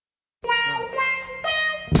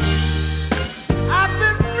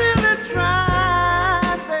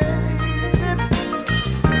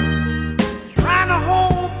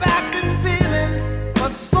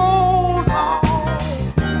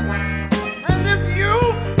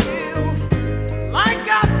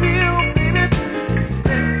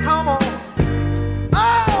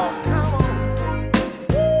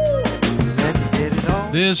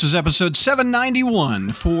This is episode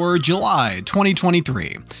 791 for July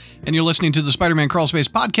 2023, and you're listening to the Spider-Man Crawlspace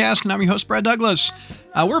podcast, and I'm your host, Brad Douglas.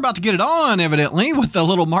 We're about to get it on, evidently, with the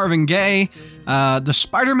little Marvin Gaye, the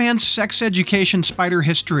Spider-Man Sex Education Spider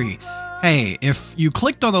History. Hey, if you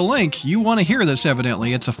clicked on the link, you want to hear this,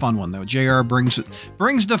 evidently. It's a fun one, though. JR brings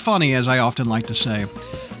the funny, as I often like to say.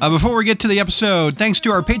 Before we get to the episode, thanks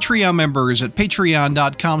to our Patreon members at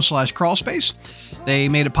patreon.com/crawlspace. They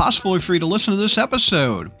made it possible for you to listen to this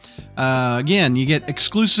episode. Again, you get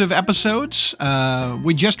exclusive episodes.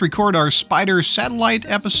 We just recorded our Spider Satellite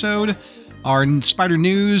episode, our Spider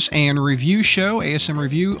News and Review show, ASM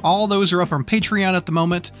Review. All those are up on Patreon at the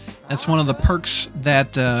moment. That's one of the perks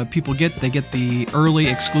that people get. They get the early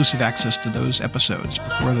exclusive access to those episodes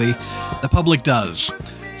before the public does.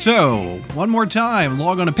 So, one more time,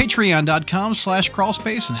 log on to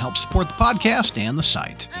patreon.com/crawlspace and help support the podcast and the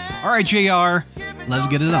site. All right, JR, let's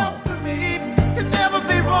get it on.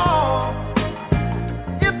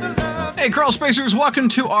 Hey, Crawlspacers, welcome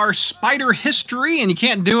to our Spider History, and you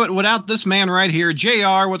can't do it without this man right here,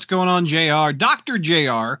 JR. What's going on, JR? Dr.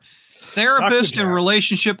 JR, therapist and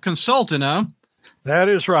relationship consultant, huh? That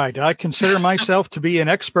is right. I consider myself to be an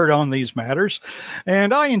expert on these matters,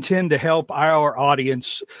 and I intend to help our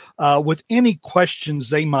audience with any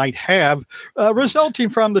questions they might have resulting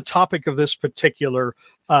from the topic of this particular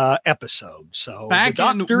episode. So the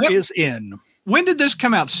doctor is in. When did this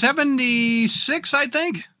come out? 76, I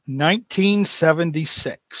think?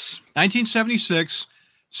 1976. 1976.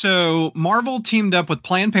 So Marvel teamed up with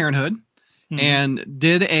Planned Parenthood and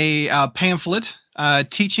did a pamphlet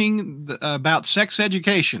teaching about sex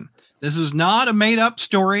education. This is not a made-up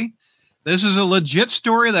story. This is a legit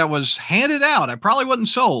story that was handed out. I probably wasn't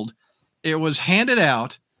sold. It was handed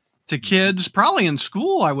out to kids, probably in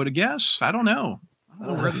school, I would guess. I don't know. I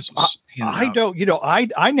don't know where this was handed out.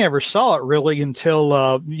 I never saw it really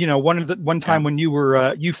until one time when you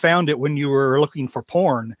were you found it when you were looking for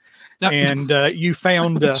porn. And you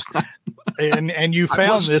found and you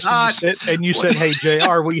found this and you said, "Hey,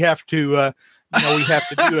 JR, we have to we have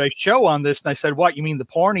to do a show on this." And I said, "What, you mean the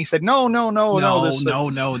porn?" He said, No. No,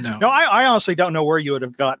 I honestly don't know where you would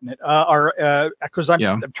have gotten it. Because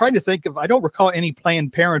I'm trying to think of, I don't recall any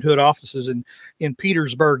Planned Parenthood offices in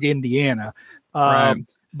Petersburg, Indiana. Right.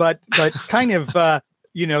 But kind of,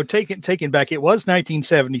 taken back, it was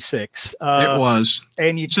 1976. It was.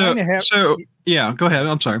 And you kind of have. So, yeah, go ahead.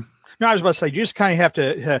 I'm sorry. No, I was about to say, you just kind of have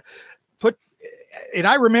to put, and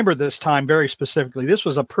I remember this time very specifically. This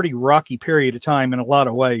was a pretty rocky period of time in a lot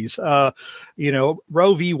of ways. Roe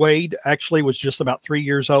v. Wade actually was just about 3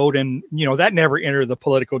 years old, and, that never entered the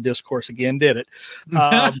political discourse again, did it?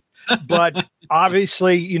 But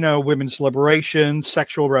obviously, women's liberation,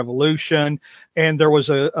 sexual revolution, and there was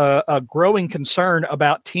a growing concern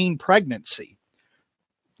about teen pregnancy.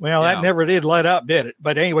 Well, that never did let up, did it?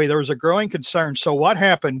 But anyway, there was a growing concern. So what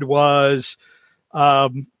happened was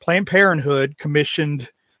Planned Parenthood commissioned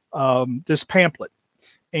this pamphlet.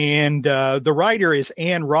 And the writer is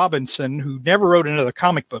Anne Robinson, who never wrote another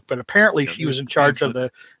comic book, but apparently she was in charge of the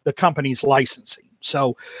company's licensing.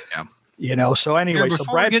 So, so anyway, so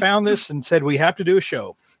Brad found this and said, we have to do a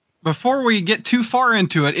show. Before we get too far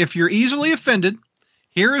into it, if you're easily offended,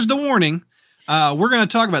 here is the warning. We're going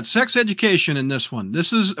to talk about sex education in this one.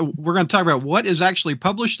 We're going to talk about what is actually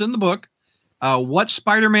published in the book, what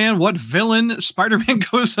villain Spider-Man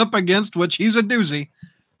goes up against, which he's a doozy.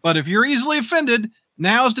 But if you're easily offended,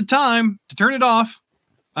 now's the time to turn it off,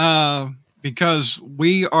 because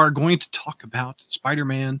we are going to talk about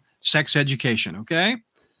Spider-Man sex education. Okay.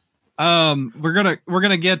 We're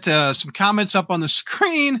gonna get some comments up on the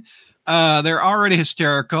screen. They're already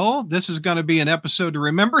hysterical. This is going to be an episode to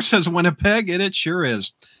remember, says Winnipeg, and it sure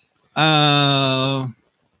is. Let's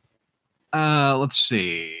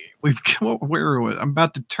see. I'm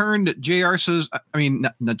about to turn to JR says, I mean,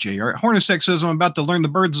 not JR. Hornacek says, I'm about to learn the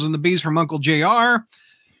birds and the bees from Uncle JR.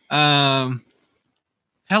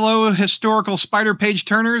 Hello, historical spider page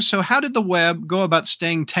turners. So how did the web go about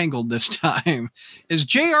staying tangled this time? Is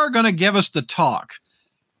JR going to give us the talk?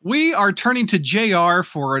 We are turning to JR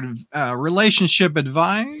for relationship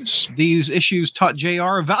advice. These issues taught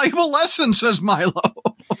JR a valuable lesson, says Milo.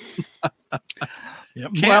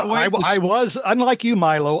 Yep. Well, I was, unlike you,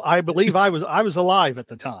 Milo, I believe I was alive at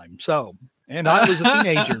the time. So, and I was a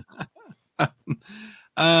teenager.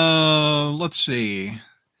 Let's see.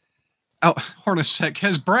 Oh, Hornacek,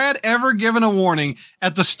 has Brad ever given a warning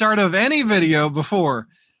at the start of any video before?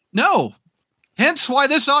 No. Hence why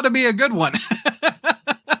this ought to be a good one.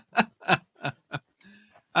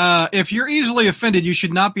 If you're easily offended, you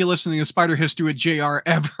should not be listening to Spider History with JR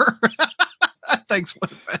ever. Thanks,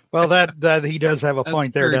 Winnipeg. Well, that he does have a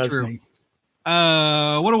point there, doesn't true. he?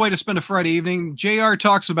 What a way to spend a Friday evening. JR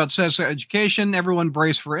talks about sex education. Everyone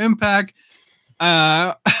brace for impact.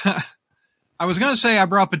 I was going to say I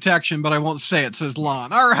brought protection, but I won't say it, says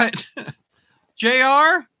Lon. All right.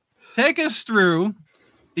 JR, take us through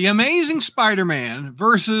The Amazing Spider-Man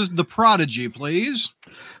versus The Prodigy, please.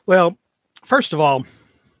 Well, first of all,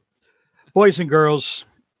 boys and girls,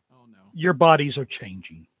 Oh, no. your bodies are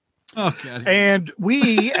changing. Okay. And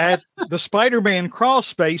we at the Spider-Man Crawl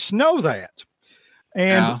Space know that.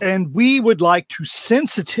 And we would like to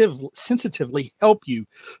sensitively help you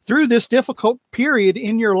through this difficult period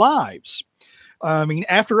in your lives. I mean,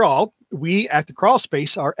 after all, we at the Crawl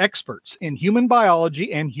Space are experts in human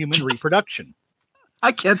biology and human reproduction.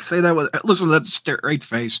 I can't say that listen to that straight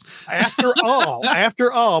face. After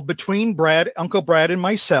all, between Uncle Brad and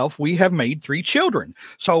myself, we have made 3 children.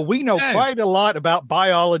 So we know quite a lot about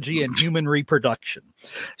biology and human reproduction.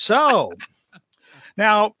 So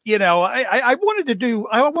now, I wanted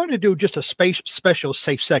to do just a special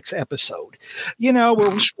safe sex episode, where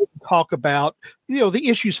we talk about, the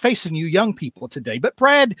issues facing you young people today. But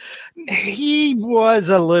Brad, he was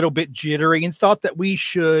a little bit jittery and thought that we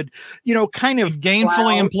should, kind of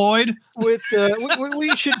gainfully employed with,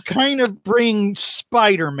 we should kind of bring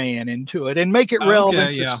Spider-Man into it and make it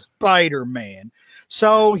relevant to Spider-Man.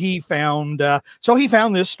 So he found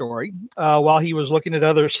this story while he was looking at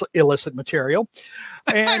other illicit material.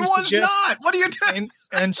 And I was not. What are you doing?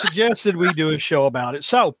 And suggested we do a show about it.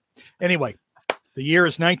 So anyway, the year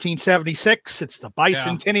is 1976. It's the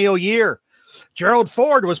bicentennial year. Gerald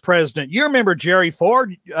Ford was president. You remember Jerry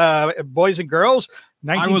Ford, boys and girls?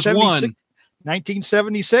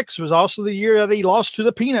 1976 was also the year that he lost to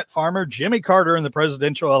the peanut farmer Jimmy Carter in the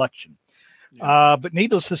presidential election. But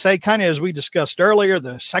needless to say, kind of as we discussed earlier,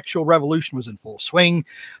 the sexual revolution was in full swing,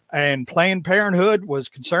 and Planned Parenthood was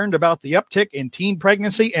concerned about the uptick in teen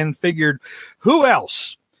pregnancy and figured who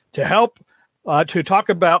else to help to talk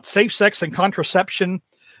about safe sex and contraception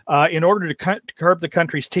in order to curb the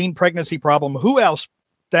country's teen pregnancy problem. Who else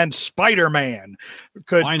than Spider-Man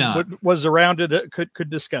was around to could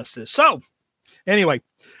discuss this? So anyway,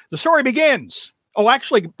 the story begins. Oh,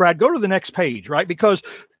 actually, Brad, go to the next page, right? Because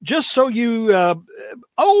just so you,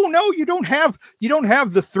 you don't have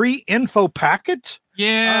the 3 info packet.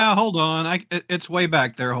 Yeah, hold on. It's way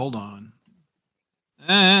back there. Hold on.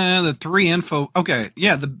 The 3 info. Okay,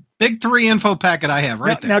 yeah, the big 3 info packet I have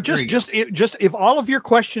right there. Now, just if all of your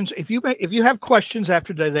questions, if you have questions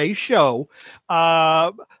after today's show,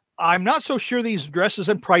 I'm not so sure these addresses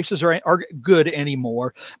and prices are good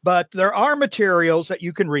anymore, but there are materials that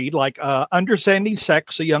you can read, like Understanding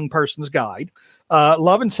Sex, A Young Person's Guide,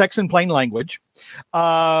 Love and Sex in Plain Language,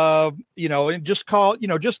 and just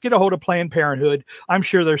just get a hold of Planned Parenthood. I'm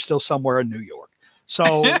sure they're still somewhere in New York.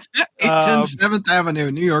 So 810 7th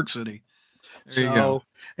Avenue, New York City. There you go.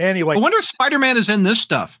 Anyway, I wonder if Spider-Man is in this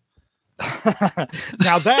stuff.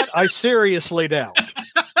 Now that I seriously doubt.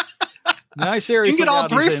 Now, you can get all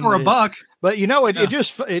 3 for $1. But it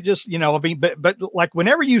just I mean, but like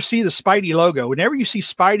whenever you see the Spidey logo, whenever you see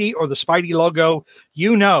Spidey or the Spidey logo,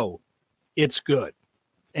 it's good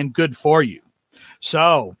and good for you.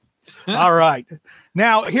 So, all right.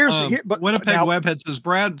 Now but Winnipeg Webhead says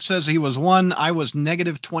Brad says he was 1. I was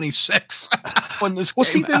 -26 when this. Well,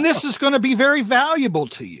 see, then this is going to be very valuable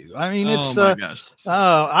to you. I mean, it's. Oh my gosh.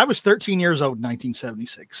 I was 13 years old in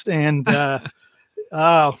 1976, and.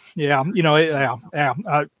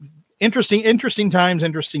 Interesting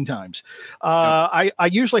times. I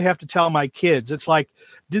usually have to tell my kids, it's like,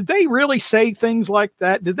 did they really say things like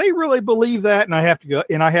that? Did they really believe that? And I have to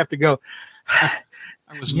go, I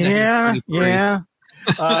was yeah.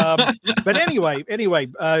 But anyway,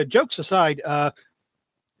 jokes aside,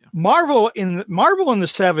 Marvel in the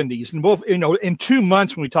 70s, and both, in 2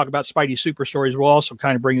 months, when we talk about Spidey super stories, we'll also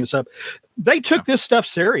kind of bring this up. They took this stuff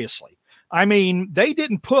seriously. I mean, they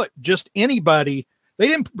didn't put just anybody. They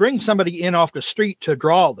didn't bring somebody in off the street to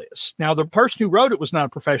draw this. Now, the person who wrote it was not a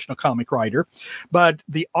professional comic writer, but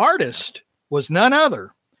the artist was none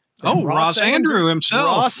other. Ross Andru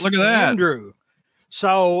himself. Look at that. Andrew.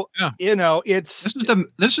 So, this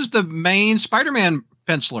is the main Spider-Man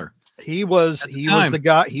penciler. He was the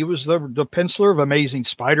guy. He was the penciler of Amazing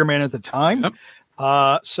Spider-Man at the time. Yep.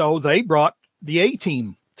 So they brought the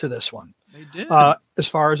A-team to this one. They did. As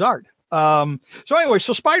far as art. So anyway,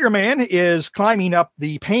 so Spider-Man is climbing up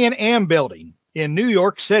the Pan Am building in New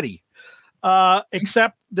York City,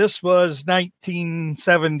 except this was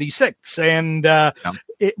 1976. And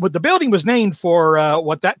the building was named for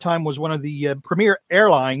what that time was one of the premier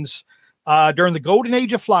airlines during the golden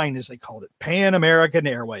age of flying, as they called it, Pan American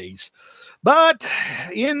Airways. But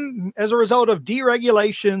as a result of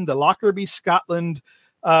deregulation, the Lockerbie, Scotland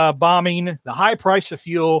bombing, the high price of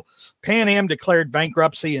fuel, Pan Am declared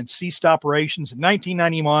bankruptcy and ceased operations in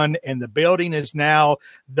 1991, and the building is now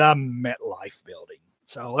the MetLife building.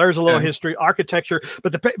 So there's a little history, architecture,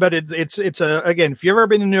 but it's again, if you've ever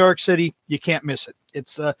been to New York City, you can't miss it.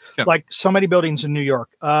 It's like so many buildings in New York.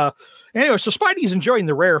 Anyway, so Spidey's enjoying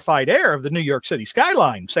the rarefied air of the New York City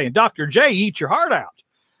skyline, saying, "Dr. J, eat your heart out."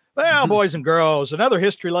 Well, boys and girls, another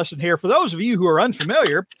history lesson here for those of you who are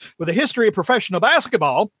unfamiliar with the history of professional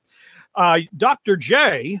basketball. Dr.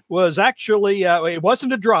 J was actually, it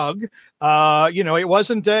wasn't a drug. It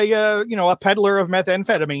wasn't a peddler of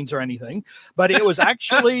methamphetamines or anything, but it was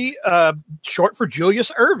actually short for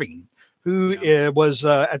Julius Erving, who was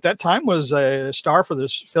at that time was a star for the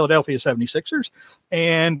Philadelphia 76ers.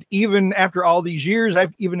 And even after all these years,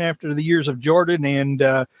 even after the years of Jordan and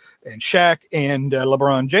Shaq and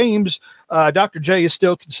LeBron James, Dr. J is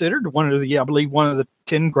still considered one of the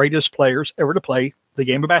 10 greatest players ever to play the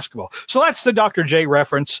game of basketball. So that's the Dr. J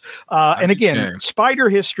reference. And again, Spider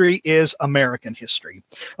history is American history.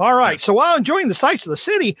 All right. So while enjoying the sights of the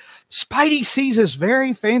city, Spidey sees his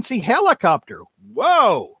very fancy helicopter.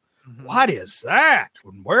 Whoa. What is that?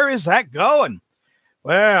 Where is that going?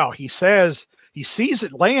 Well, he says he sees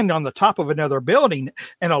it land on the top of another building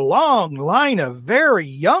and a long line of very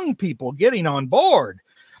young people getting on board.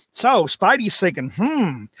 So Spidey's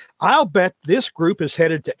thinking, I'll bet this group is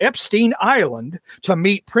headed to Epstein Island to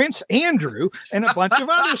meet Prince Andrew and a bunch of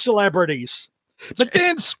other celebrities. But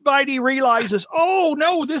then Spidey realizes, oh,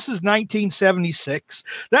 no, this is 1976.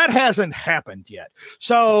 That hasn't happened yet.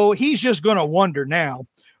 So he's just going to wonder now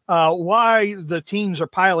why the teens are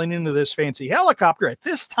piling into this fancy helicopter at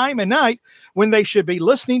this time of night when they should be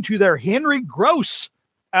listening to their Henry Gross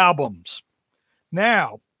albums.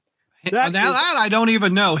 Now that I don't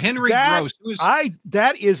even know. Henry Gross.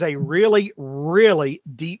 That is a really, really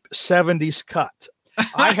deep 70s cut.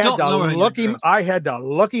 I had to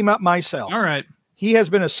look him up myself. All right. He has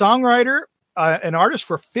been a songwriter, an artist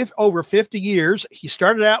for over 50 years. He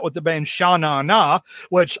started out with the band Sha Na Na,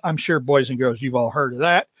 which I'm sure, boys and girls, you've all heard of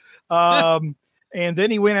that. And then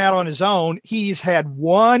he went out on his own. He had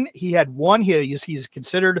one hit. He's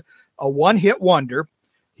considered a one-hit wonder.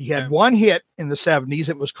 He had one hit in the 70s.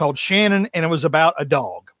 It was called Shannon, and it was about a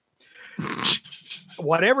dog.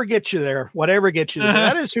 Whatever gets you there.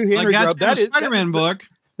 That is who Henry Gross. That is Spider-Man book.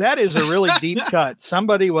 That is a really deep cut.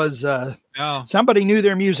 Somebody knew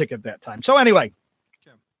their music at that time. So anyway,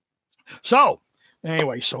 so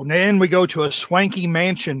then we go to a swanky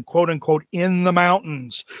mansion, quote unquote, in the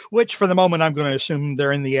mountains, which for the moment I'm going to assume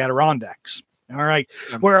they're in the Adirondacks. All right.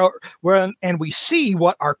 And we see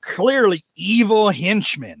what are clearly evil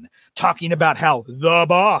henchmen talking about how the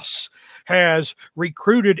boss has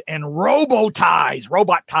recruited and robotized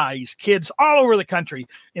kids all over the country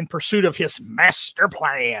in pursuit of his master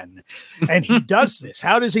plan. And he does this.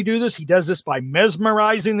 How does he do this? He does this by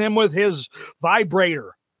mesmerizing them with his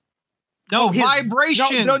vibrator.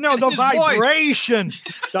 Vibration. The vibration.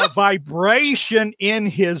 The vibration in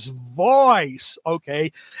his voice.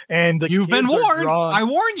 Okay. And you've been warned. I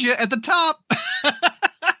warned you at the top.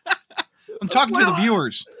 I'm talking to the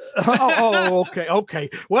viewers. Okay.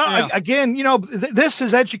 Well, again, this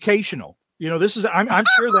is educational. I'm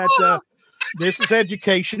sure that this is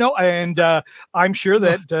educational, and I'm sure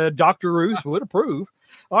that Dr. Ruth would approve.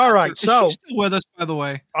 All right. So she's still with us, by the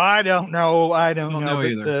way. I don't know.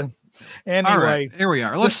 Either. Anyway, all right, here we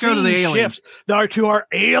are. Let's go to the alien. To our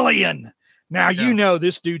alien. Now,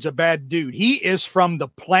 this dude's a bad dude. He is from the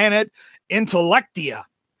planet Intellectia,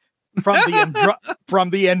 from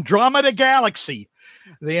the Andromeda Galaxy.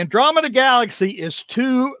 The Andromeda Galaxy is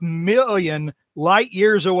 2 million light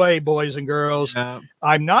years away, boys and girls. Yeah.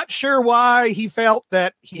 I'm not sure why he felt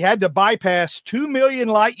that he had to bypass 2 million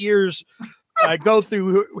light years, go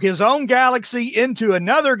through his own galaxy into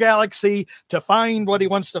another galaxy to find what he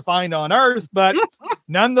wants to find on Earth. But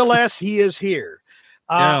nonetheless, he is here.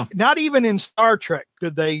 Not even in Star Trek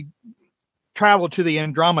did they travel to the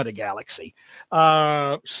Andromeda Galaxy.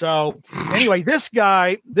 So anyway, this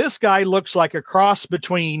guy looks like a cross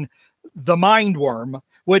between the Mindworm,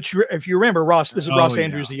 which, if you remember, Ross, this is Ross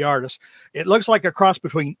Andrews, the artist. It looks like a cross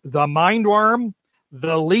between the Mindworm,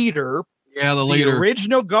 the Leader, the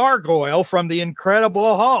original Gargoyle from the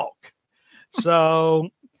Incredible Hulk. So,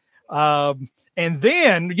 and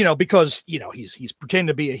then, because, he's pretending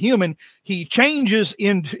to be a human, he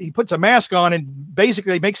puts a mask on and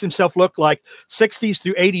basically makes himself look like 60s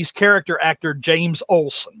through 80s character actor James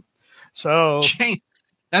Olsen. So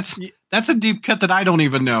That's a deep cut that I don't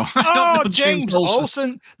even know. I don't know James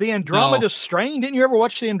Olsen, the Andromeda Strain. Didn't you ever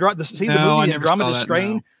watch the Andromeda? See the movie The Andromeda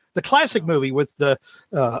Strain? No. The classic movie with the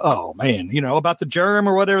about the germ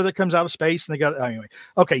or whatever that comes out of space, and they got anyway.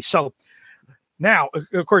 Okay, so now,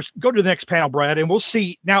 of course, go to the next panel, Brad, and we'll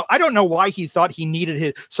see. Now, I don't know why he thought he needed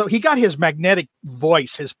his. So he got his magnetic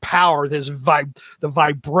voice, his power, the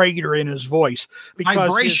vibrator in his voice.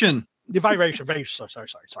 Vibration. The vibration. Sorry.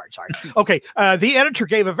 Okay. The editor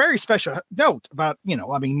gave a very special note about,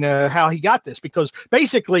 how he got this, because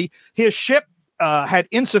basically his ship had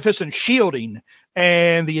insufficient shielding,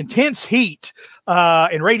 and the intense heat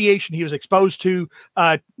and radiation he was exposed to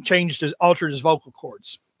altered his vocal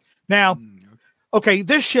cords. Now, okay,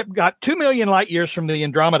 this ship got 2 million light years from the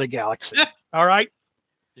Andromeda Galaxy. All right.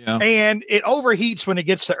 Yeah. And it overheats when it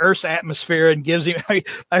gets to Earth's atmosphere and gives him,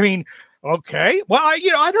 okay. Well, I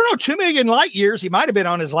don't know, 2 million light years. He might have been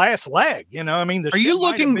on his last leg. Are you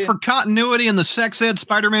looking for continuity in the sex ed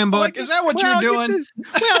Spider-Man book? Is that what you're doing?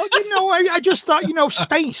 I just thought,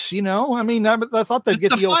 space, I thought they'd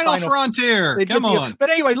get the final frontier. Come on.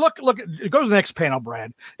 But anyway, look, go to the next panel,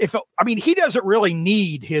 Brad. He doesn't really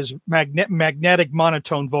need his magnetic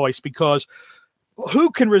monotone voice, because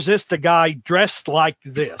who can resist a guy dressed like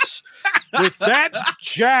this with that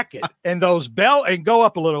jacket and those and go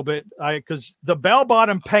up a little bit, because the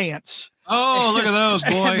bell-bottom pants. Oh, look at those,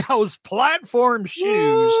 boy! And those platform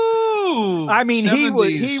shoes. Woo!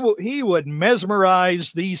 He would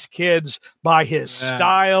mesmerize these kids by his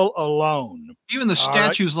style alone. Even the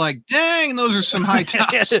statue's like, dang, those are some high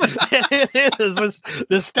tops.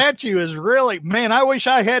 The statue is really, man, I wish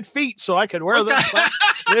I had feet so I could wear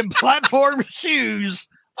them platform shoes.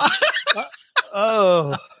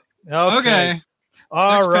 Okay.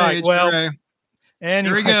 All right. Page, well, Gray.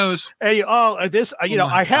 Anyway, here he goes. Hey, this,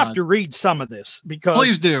 I have to read some of this, because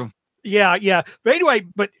please do. Yeah. But anyway,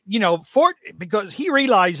 because he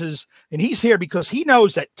realizes, and he's here because he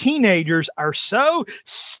knows that teenagers are so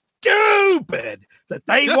stupid that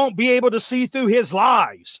they won't be able to see through his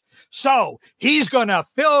lies. So he's going to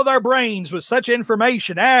fill their brains with such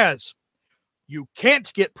information as: you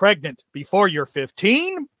can't get pregnant before you're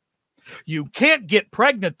 15. You can't get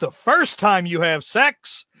pregnant the first time you have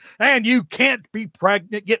sex, and you can't get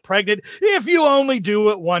pregnant if you only do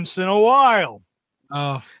it once in a while.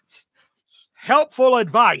 Oh, helpful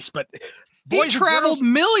advice, but he traveled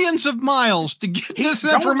millions of miles to get this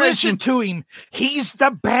information. Don't listen to him. He's the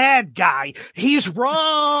bad guy. He's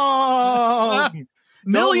wrong.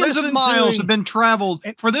 Millions of miles have been traveled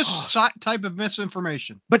for this type of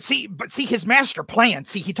misinformation. But see, his master plan.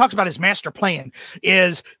 See, he talks about his master plan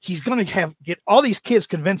is he's going to get all these kids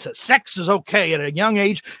convinced that sex is okay at a young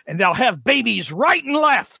age, and they'll have babies right and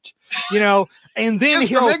left. And then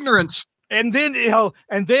from ignorance. And then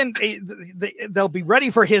they'll be ready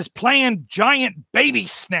for his planned giant baby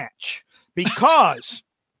snatch, because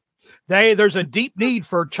there's a deep need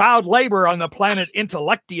for child labor on the planet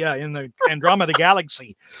Intellectia in the Andromeda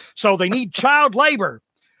Galaxy. So they need child labor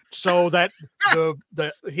so that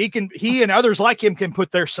he and others like him can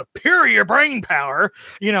put their superior brain power,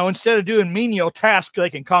 instead of doing menial tasks, they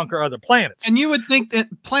can conquer other planets. And you would think that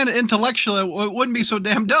planet Intellectia wouldn't be so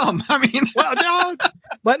damn dumb. Well, no,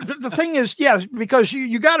 but the thing is, because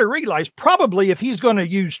you got to realize, probably if he's going to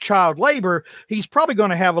use child labor, he's probably going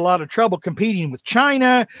to have a lot of trouble competing with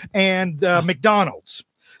China and McDonald's.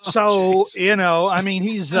 So,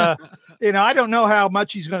 he's, I don't know how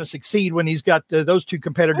much he's going to succeed when he's got those two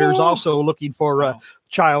competitors also looking for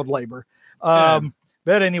child labor.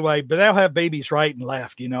 But anyway, they'll have babies right and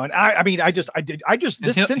left, and this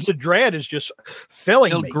sense of dread is just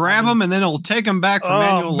filling me. He'll grab them and then he'll take them back for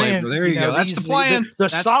manual labor. There you go. That's the plan.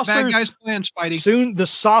 That's saucers, the bad guy's plan, Spidey. Soon the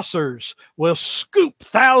saucers will scoop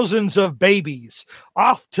thousands of babies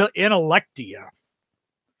off to Intellectia.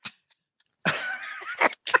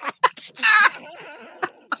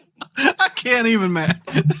 I can't even, man.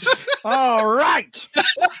 All right.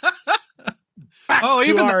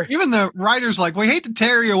 Even the writer's like, we hate to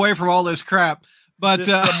tear you away from all this crap, but this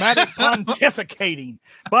dramatic pontificating.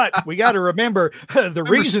 But we got to remember the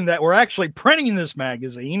reason that we're actually printing this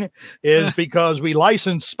magazine is because we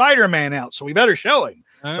licensed Spider-Man out, so we better show him.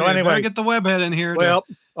 So anyway, get the webhead in here. Well,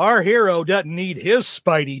 our hero doesn't need his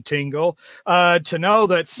Spidey tingle to know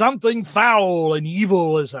that something foul and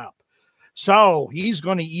evil is up. So he's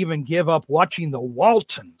going to even give up watching the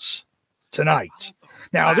Waltons tonight.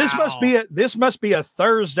 Now this must be a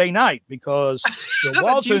Thursday night because the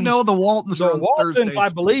Waltons, the Waltons, I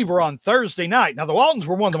believe, were on Thursday night. Now the Waltons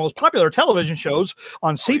were one of the most popular television shows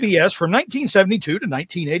on CBS from 1972 to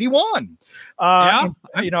 1981. I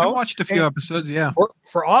watched a few episodes. Yeah,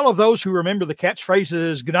 for all of those who remember the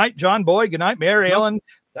catchphrases "Good night, John Boy," "Good night, Mary Ellen,"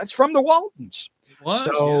 that's from the Waltons. It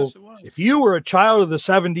was. If you were a child of the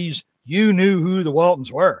 70s, you knew who the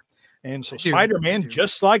Waltons were. And so Spider-Man,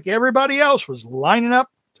 just like everybody else, was lining up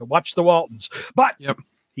to watch the Waltons. But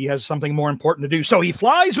he has something more important to do. So he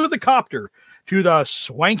flies with a copter to the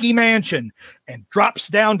swanky mansion and drops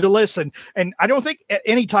down to listen. And I don't think at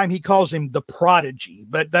any time he calls him the Prodigy,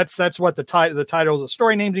 but that's what the title of the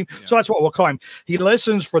story names him. Yeah. So that's what we'll call him. He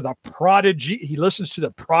listens for the Prodigy. He listens to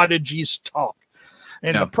the Prodigy's talk.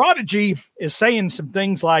 And the Prodigy is saying some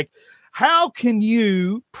things like, how can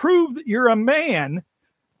you prove that you're a man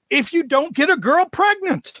if you don't get a girl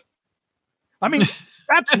pregnant? I mean,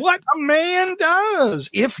 that's what a man does.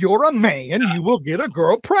 If you're a man, you will get a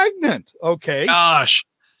girl pregnant. Okay. Gosh.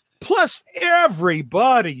 Plus,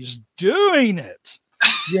 everybody's doing it.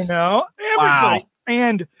 Everybody. Wow.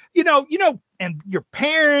 And, and your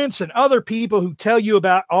parents and other people who tell you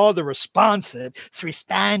about all the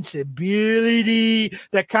responsibility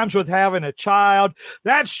that comes with having a child.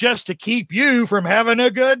 That's just to keep you from having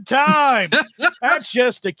a good time. That's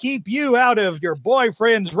just to keep you out of your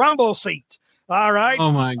boyfriend's rumble seat. All right.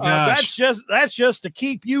 Oh my gosh. That's just to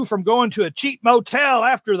keep you from going to a cheap motel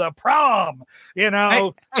after the prom.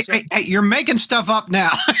 Hey, you're making stuff up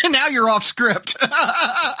now. Now you're off script.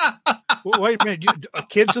 Wait a minute.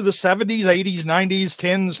 Kids of the 70s, 80s, 90s,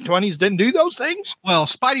 10s, 20s didn't do those things? Well,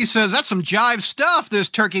 Spidey says that's some jive stuff this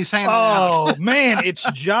turkey's handing out. Oh, man, it's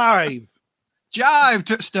jive.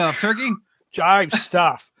 Stuff, turkey. Jive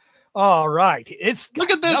stuff. All right.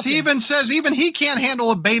 Look at this. Nothing. He even says he can't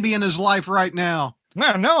handle a baby in his life right now.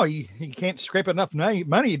 No, he can't scrape enough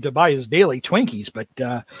money to buy his daily Twinkies. But,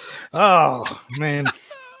 oh, man.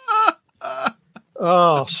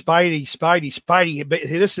 Oh, Spidey. But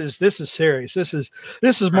this is serious. This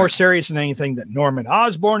is more serious than anything that Norman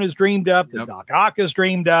Osborn has dreamed up, that Doc Ock has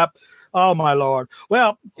dreamed up. Oh, my Lord.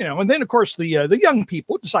 Well, and then, of course, the young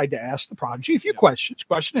people decide to ask the Prodigy a few questions.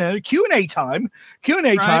 Q&A time.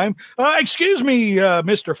 Excuse me,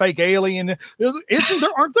 Mr. Fake Alien.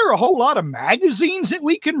 Aren't there a whole lot of magazines that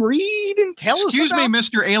we can read and tell us about? Excuse me,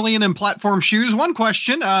 Mr. Alien in platform shoes. One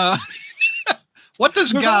question. What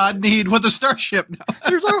does God need with a starship?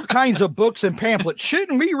 There's all kinds of books and pamphlets.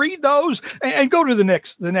 Shouldn't we read those? And go to the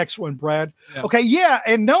next one, Brad. Yeah. Okay, yeah,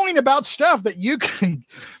 and knowing about stuff that you can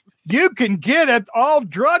get at all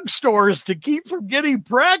drugstores to keep from getting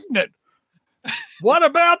pregnant. What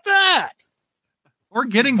about that? Or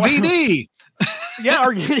getting VD. Yeah,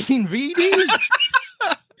 or getting VD.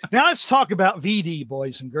 Now let's talk about VD,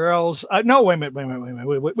 boys and girls. No, wait a minute. We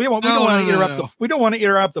don't want to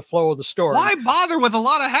interrupt the flow of the story. Why bother with a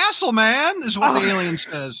lot of hassle, man? Is what the alien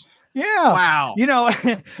says. Yeah. Wow.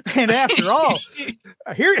 And after all,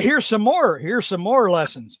 here's some more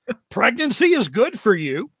lessons. Pregnancy is good for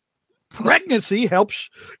you. Pregnancy helps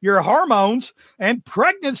your hormones, and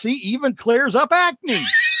pregnancy even clears up acne.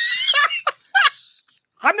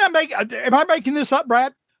 Am I making this up,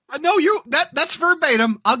 Brad? No, that's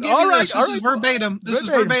verbatim. I'll give you this. This is verbatim. This is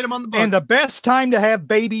verbatim on the book. And the best time to have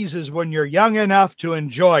babies is when you're young enough to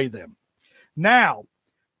enjoy them. Now,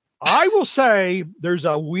 I will say there's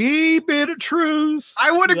a wee bit of truth.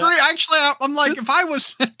 I would agree. Actually, I'm like, if I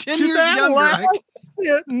was 10 years younger.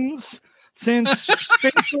 Sentence, since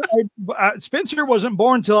Spencer wasn't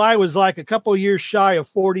born till I was like a couple years shy of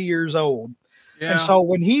 40 years old. Yeah. And so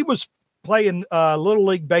when he was playing Little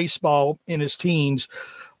League Baseball in his teens,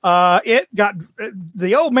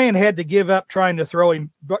 the old man had to give up trying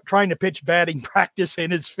to pitch batting practice in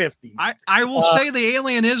his 50s. I will say the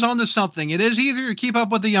alien is onto something. It is easier to keep up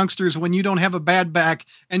with the youngsters when you don't have a bad back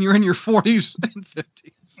and you're in your 40s and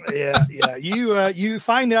 50s. Yeah. You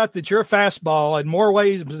find out that your fastball in more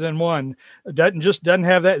ways than one doesn't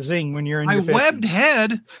have that zing when you're in your 50s. My webbed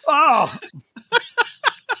head. Oh.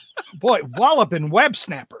 Boy, walloping web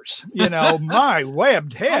snappers, my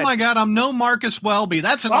webbed head. Oh my God, I'm no Marcus Welby.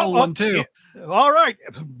 That's an old one too. All right,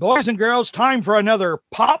 boys and girls, time for another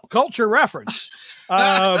pop culture reference.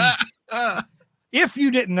 If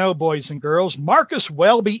you didn't know, boys and girls, Marcus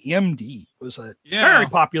Welby, MD, was a very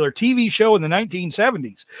popular TV show in the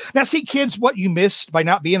 1970s. Now, see, kids, what you missed by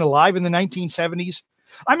not being alive in the 1970s?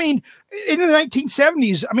 I mean, in the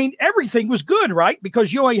 1970s, everything was good, right?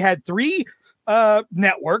 Because you only had three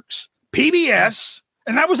networks, PBS,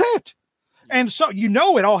 and that was it. And so,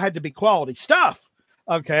 it all had to be quality stuff.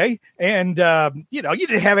 Okay. And, you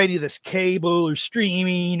didn't have any of this cable or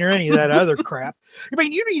streaming or any of that other crap. I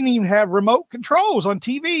mean, you didn't even have remote controls on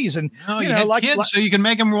TVs. And, you had kids, so you can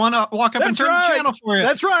make them walk up and turn the channel for you.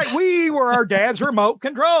 That's right. We were our dad's remote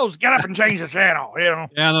controls. Get up and change the channel. Yeah,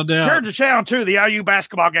 no doubt. Turn the channel to the IU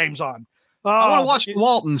basketball game's on. I want to watch the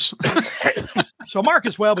Waltons. So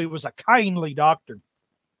Marcus Welby was a kindly doctor,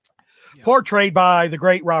 portrayed by the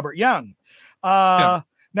great Robert Young.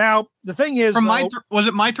 Now, the thing is, was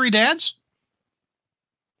it My Three Dads?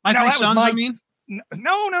 My Three Sons, I mean?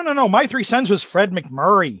 No. My Three Sons was Fred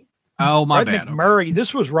McMurray. Oh, my bad. McMurray. Okay.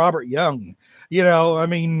 This was Robert Young.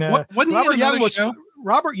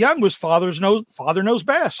 Robert Young was Father Knows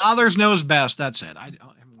Best. Father Knows Best. That's it. I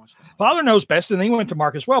haven't watched that. Father Knows Best, and then he went to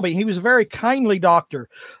Marcus Welby. He was a very kindly doctor.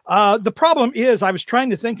 The problem is, I was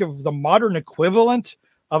trying to think of the modern equivalent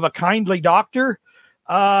of a kindly doctor.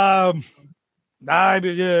 I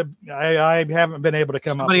haven't been able to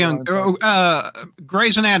come up. Somebody on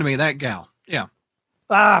Grey's Anatomy, that gal. Yeah.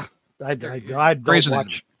 I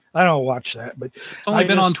don't watch that, but it's only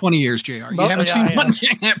been on 20 years, JR. You haven't seen one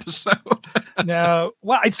episode. No.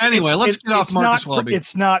 Well, let's get off Marcus Welby.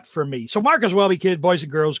 It's not for me. So Marcus Welby, kid, boys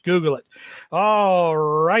and girls, Google it. All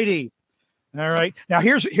righty. All right. Now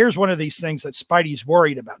here's one of these things that Spidey's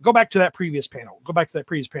worried about. Go back to that previous panel.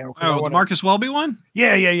 Oh, the Marcus Welby one?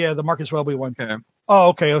 Yeah. The Marcus Welby one. Okay. Oh,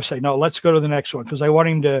 okay. I'll say no. Let's go to the next one because I want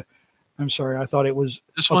him to. I'm sorry. I thought it was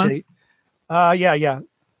this one. Yeah.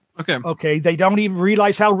 Okay. Okay. They don't even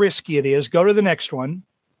realize how risky it is. Go to the next one.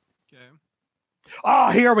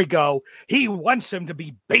 Oh, here we go. He wants them to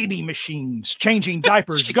be baby machines, changing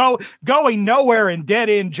diapers, going nowhere in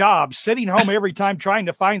dead-end jobs, sitting home every time trying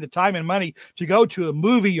to find the time and money to go to a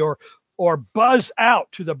movie or buzz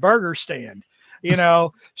out to the burger stand.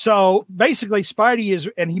 So basically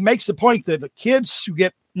Spidey and he makes the point that the kids who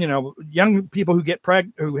get, young people who get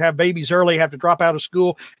pregnant, who have babies early have to drop out of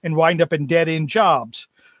school and wind up in dead-end jobs.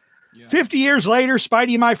 Yeah. 50 years later,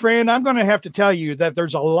 Spidey, my friend, I'm going to have to tell you that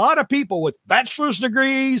there's a lot of people with bachelor's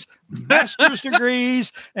degrees, master's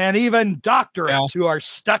degrees, and even doctorates who are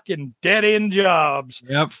stuck in dead-end jobs.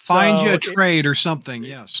 Yep. Find you a trade or something.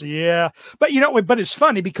 Yes. Yeah. But, but it's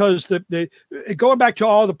funny because the going back to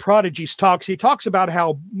all the Prodigy's talks, he talks about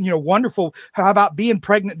how, wonderful, how about being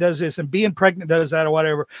pregnant does this and being pregnant does that or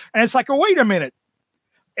whatever. And it's like, oh, wait a minute.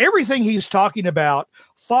 Everything he's talking about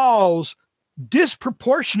falls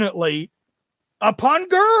disproportionately upon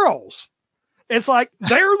girls. It's like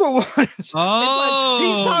they're the ones. He's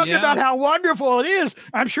talking about how wonderful it is.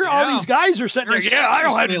 I'm sure all these guys are sitting there. Yeah, I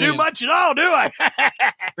don't have to do much at all, do I?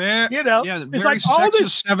 It's like all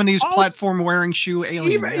this 70s platform wearing shoe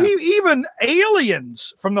alien. Even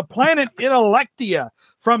aliens from the planet Intellectia,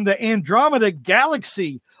 from the Andromeda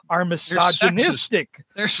Galaxy, are misogynistic.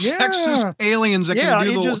 They're sexist aliens that can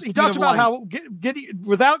do he talks about how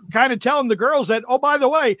without kind of telling the girls that, oh, by the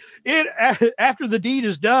way, after the deed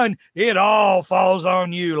is done, it all falls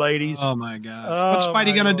on you, ladies. Oh my gosh. What's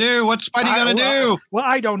Spidey gonna do? What's Spidey gonna do? Well,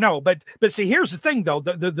 I don't know, but see, here's the thing though.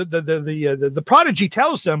 The Prodigy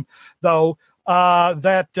tells them though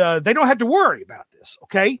that they don't have to worry about this,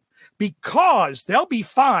 okay? Because they'll be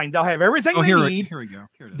fine. They'll have everything they need. Here we go.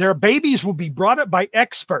 Their babies will be brought up by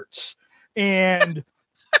experts. And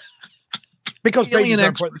because babies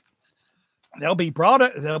are they'll be brought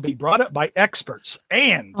up by experts.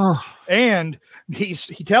 And he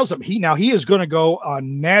tells them he is going to go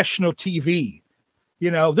on national TV.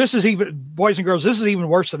 This is even, boys and girls, this is even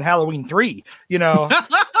worse than Halloween 3.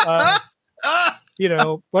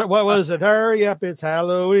 What was it? Hurry up, it's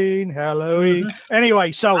Halloween.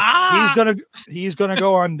 Anyway, so he's gonna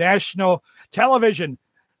go on national television,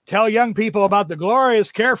 tell young people about the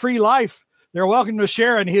glorious carefree life they're welcome to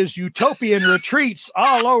share in his utopian retreats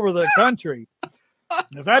all over the country.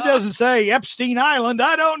 If that doesn't say Epstein Island,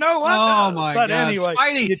 I don't know what does. My but God. Anyway,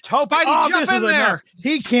 Spidey, jump in there.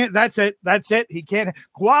 He can't. That's it. He can't.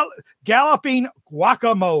 Galloping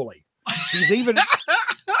guacamole. He's even.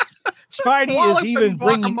 Spidey is even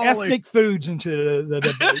bringing ethnic foods into the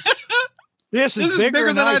debate. This is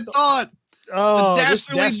bigger than I thought. Oh, the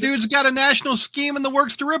dastardly dude's got a national scheme in the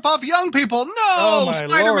works to rip off young people. No,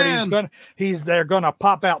 Spider-Man. They're going to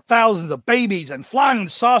pop out thousands of babies, and flying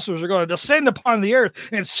saucers are going to descend upon the earth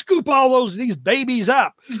and scoop all these babies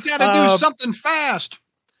up. He's got to do something fast.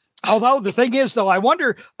 Although the thing is, though, I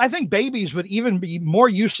think babies would even be more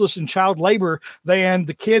useless in child labor than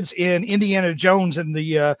the kids in Indiana Jones and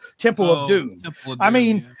the Temple of Doom.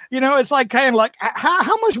 it's like kind of like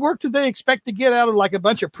how much work do they expect to get out of like a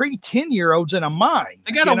bunch of pre-10-year-olds in a mine?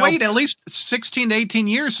 They got to wait at least 16 to 18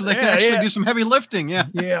 years so they can actually do some heavy lifting. Yeah.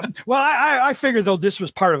 Yeah. Well, I figured though this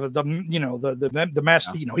was part of the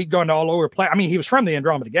master, he'd gone to all over planet. I mean, he was from the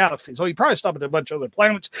Andromeda Galaxy, so he probably stopped at a bunch of other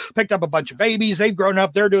planets, picked up a bunch of babies. They've grown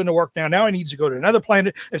up. They're doing the work now. Now he needs to go to another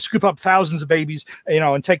planet and scoop up thousands of babies,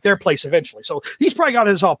 and take their place eventually. So he's probably got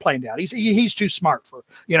this all planned out. He's too smart for,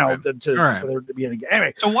 for there to be any.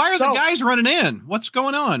 Anyway. So why are the guys running in? What's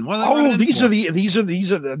going on? What are these are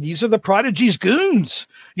the Prodigy's goons.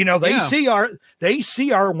 They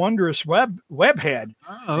see our wondrous webhead,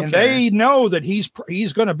 and they know that he's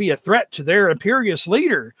going to be a threat to their imperious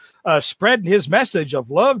leader, spreading his message of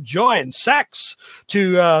love, joy, and sex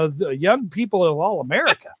to the young people of all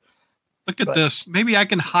America. Look at this. Maybe I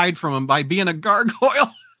can hide from him by being a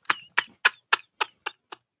gargoyle.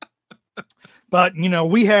 But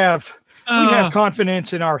we have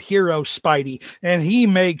confidence in our hero Spidey, and he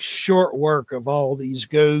makes short work of all these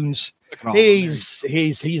goons.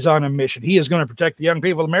 He's on a mission. He is going to protect the young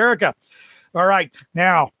people of America. All right,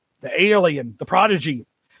 now the alien, the Prodigy,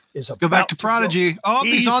 go back to Prodigy.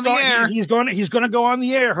 He's on the air. He's going to go on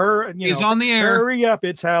the air. He's on the air. Hurry up!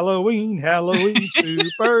 It's Halloween,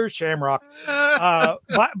 Super Shamrock.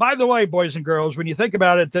 By the way, boys and girls, when you think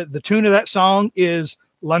about it, the tune of that song is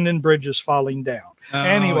London Bridge is Falling Down.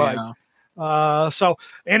 Anyway. Yeah. They're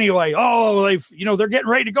getting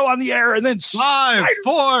ready to go on the air, and then 5,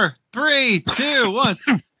 4, 3, 2, 1.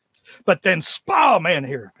 But then man,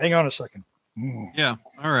 here, hang on a second. Yeah.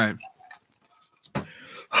 All right.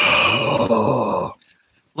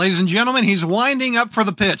 Ladies and gentlemen, he's winding up for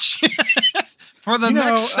the pitch for the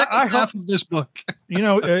next second half of this book.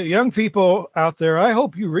 Young people out there, I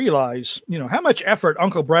hope you realize, how much effort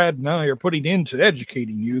Uncle Brad and I are putting into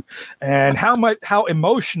educating you, and how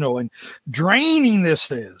emotional and draining this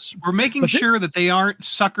is. We're making sure that they aren't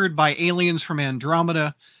suckered by aliens from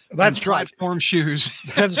Andromeda. That's right. Platform shoes.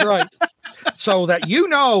 That's right. So that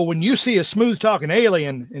when you see a smooth talking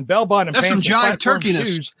alien in bell bottom pants, some jive turkeyness.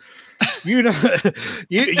 Shoes, you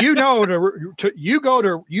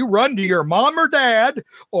run to your mom or dad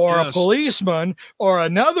or a policeman or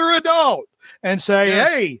another adult and say,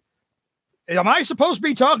 "Hey, am I supposed to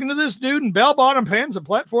be talking to this dude in bell bottom pants and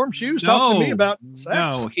platform shoes talking to me about sex?"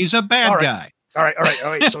 No, he's a bad guy. All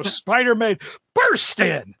right. So Spider-Man burst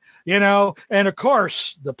in. And of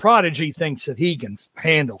course, the Prodigy thinks that he can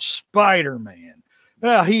handle Spider-Man.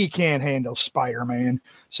 Well, he can't handle Spider-Man.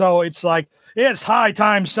 So it's like, it's high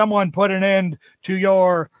time someone put an end to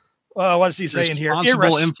your, what's he saying here?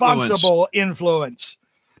 Irresponsible influence.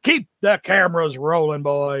 Keep the cameras rolling,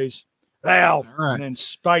 boys. Well, right. And then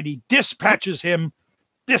Spidey dispatches him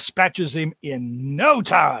in no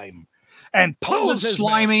time and pulls his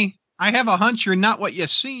slimy. Mask. I have a hunch you're not what you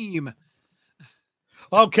seem.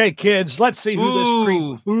 Okay, kids, let's see who this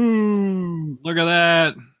creep. Ooh, look at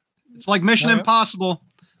that. It's like Mission Impossible.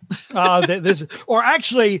 It's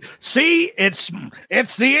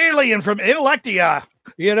the alien from Intellectia,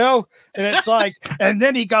 and it's like, and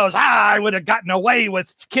then he goes, I would have gotten away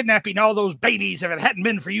with kidnapping all those babies if it hadn't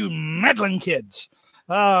been for you meddling kids.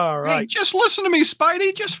 All right. Hey, just listen to me,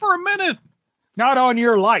 Spidey, just for a minute. Not on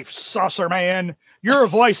your life, saucer man. Your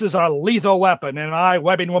voice is a lethal weapon, and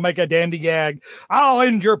webbing will make a dandy gag. I'll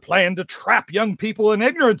end your plan to trap young people in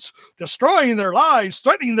ignorance, destroying their lives,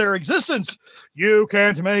 threatening their existence. You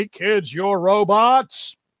can't make kids your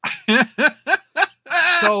robots.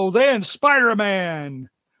 So then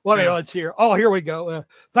Spider-Man. Let's hear. Oh, here we go.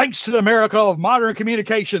 Thanks to the miracle of modern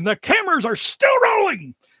communication, the cameras are still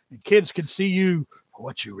rolling, and kids can see you for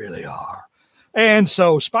what you really are. And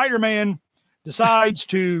so Spider-Man decides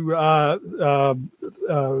to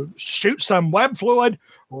shoot some web fluid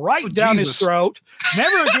right down his throat.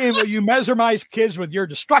 Never again will you mesmerize kids with your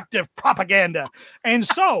destructive propaganda. And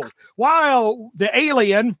so, while the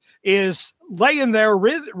alien is laying there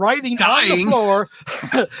writhing on the floor,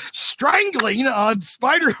 strangling on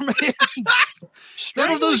Spider-Man.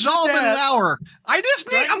 It'll dissolve in an hour. I'm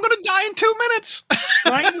going to die in 2 minutes.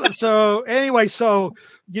 So anyway,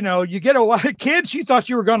 you get kids, you thought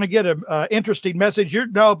you were going to get an interesting message.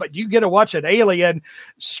 But you get to watch an alien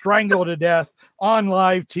strangled to death on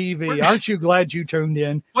live TV. Aren't you glad you tuned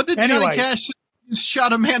in? What did Johnny Cash say?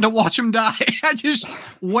 Shot a man to watch him die. I just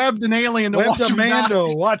webbed an alien to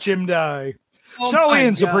watch him die. Oh, so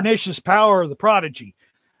ends the pernicious power of the Prodigy.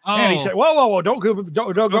 And he said, whoa, don't go,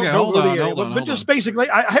 don't go there. But just basically,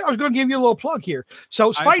 I was going to give you a little plug here.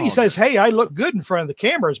 So Spidey says, hey, I look good in front of the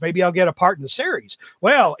cameras. Maybe I'll get a part in the series.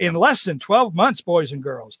 Well, in less than 12 months, boys and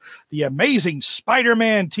girls, the amazing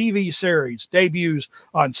Spider-Man TV series debuts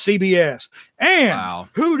on CBS. And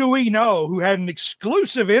who do we know who had an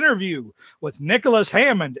exclusive interview with Nicholas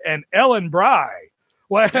Hammond and Ellen Bry?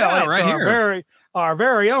 Well, it's our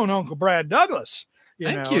very own Uncle Brad Douglas.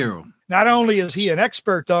 Thank you. Not only is he an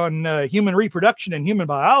expert on human reproduction and human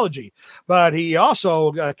biology, but he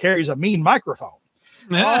also carries a mean microphone.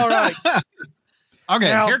 All right. Okay,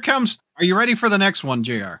 now, here comes. Are you ready for the next one,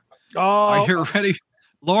 JR? Are you ready?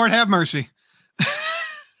 Lord have mercy.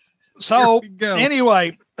 So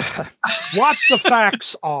anyway, what the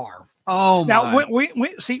facts are. Oh, now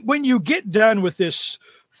when you get done with this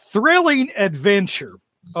thrilling adventure,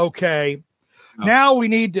 okay. Now we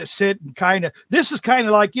need to sit and this is kind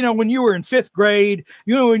of like, when you were in fifth grade,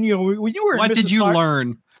 when you were what did you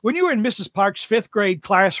learn? When you were in Mrs. Park's fifth grade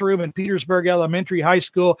classroom in Petersburg Elementary High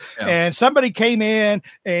School, and somebody came in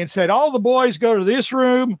and said, all the boys go to this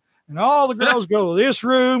room and all the girls go to this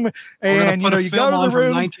room. And, you go to the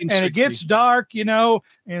room and it gets dark, and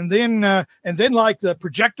then like the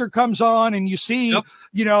projector comes on and you see,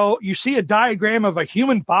 you see a diagram of a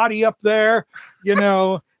human body up there,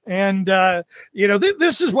 And,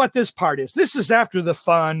 this is what this part is. This is after the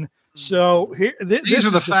fun. So here, these are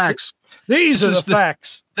the facts. These are the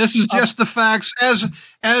facts. This is just the facts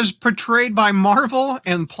as portrayed by Marvel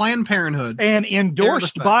and Planned Parenthood. And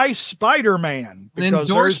endorsed by Spider-Man.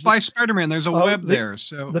 Endorsed by Spider-Man. There's a web there.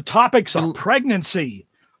 So the topics of pregnancy,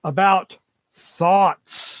 about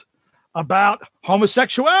thoughts, about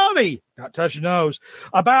homosexuality, not touching nose,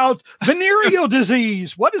 about venereal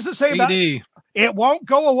disease. What does it say about it? Won't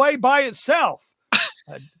go away by itself.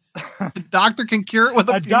 A doctor can cure it with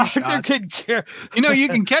a few shots. Can cure. You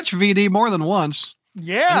can catch VD more than once.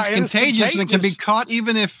 Yeah, and it's contagious and it can be caught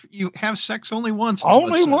even if you have sex only once.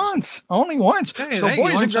 Only once. Hey, so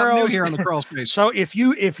boys and girls here on the Crawl Space. So if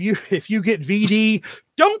you get VD,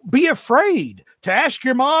 don't be afraid to ask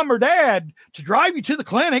your mom or dad to drive you to the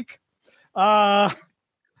clinic. Because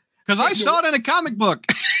I saw it in a comic book.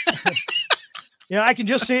 Yeah, I can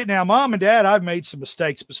just see it now. Mom and Dad, I've made some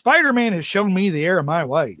mistakes, but Spider-Man has shown me the error of my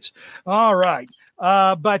ways. All right.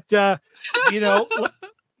 But this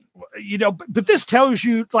tells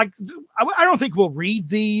you, like, I don't think we'll read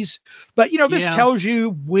these, but, this tells you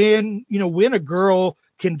when a girl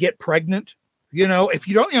can get pregnant. If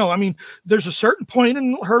you don't, there's a certain point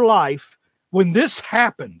in her life when this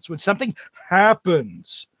happens, when something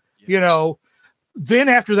happens, then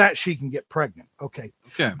after that, she can get pregnant. Okay.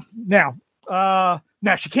 Now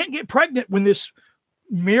she can't get pregnant when this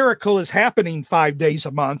miracle is happening 5 days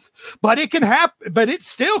a month, but it can happen, but it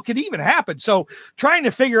still can even happen. So trying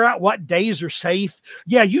to figure out what days are safe.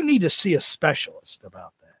 Yeah. You need to see a specialist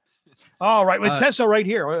about that. All right. It says so right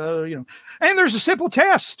here, and there's a simple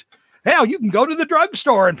test. Hell, you can go to the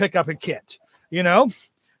drugstore and pick up a kit, and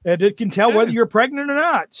it can tell whether you're pregnant or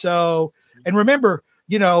not. So, and remember,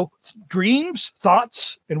 dreams,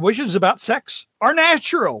 thoughts, and wishes about sex are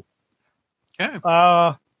natural. Okay.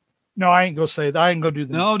 No, I ain't gonna say that. I ain't gonna do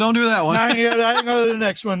that. No, don't do that one. I ain't gonna go to the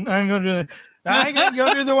next one. I ain't gonna do that. I ain't gonna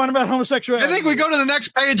go do the one about homosexuality. I think we go to the next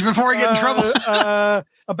page before I get in trouble.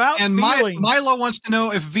 About and Milo wants to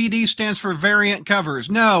know if VD stands for variant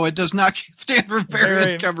covers. No, it does not stand for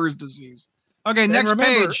variant covers disease. Okay, next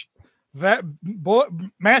page.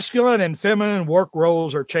 Masculine and feminine work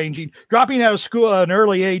roles are changing. Dropping out of school at an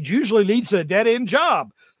early age usually leads to a dead-end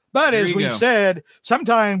job. But as we've said,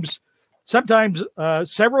 sometimes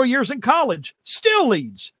several years in college still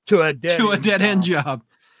leads to a dead-end job.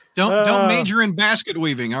 Don't major in basket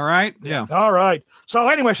weaving, all right? Yeah. All right. So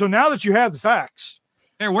anyway, now that you have the facts.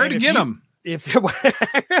 Hey, where to get them? Where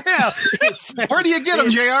do you get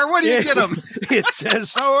them, JR? Where do you get them? It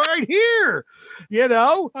says so right here.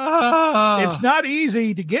 It's not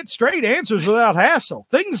easy to get straight answers without hassle.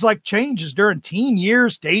 Things like changes during teen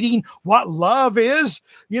years, dating, what love is.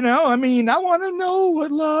 I want to know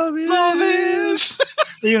what love is. Love is.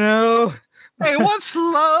 Hey, what's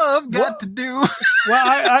love got to do? Well,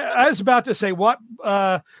 I was about to say all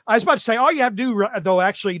you have to do, though,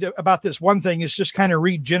 actually, about this one thing is just kind of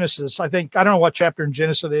read Genesis. I don't know what chapter in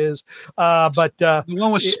Genesis it is, but the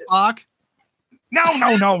one with Spock.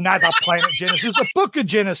 No, not the planet Genesis. The book of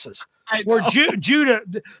Genesis, where Judah,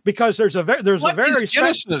 because there's a very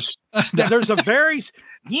Genesis. There's a very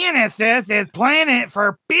Genesis is planet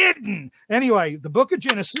forbidden. Anyway, the book of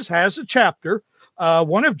Genesis has a chapter.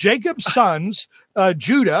 One of Jacob's sons,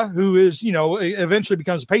 Judah, who is eventually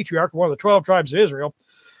becomes a patriarch, one of the 12 tribes of Israel.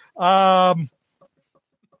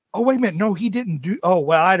 Oh, wait a minute. No, he didn't do. Oh,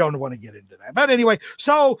 well, I don't want to get into that. But anyway,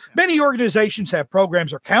 so many organizations have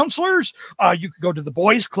programs or counselors. You could go to the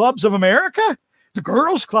Boys Clubs of America, the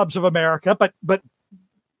Girls Clubs of America, but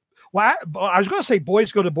well, I was going to say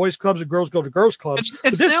boys go to boys clubs and girls go to girls clubs.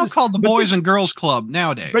 It's now called the Boys and Girls Club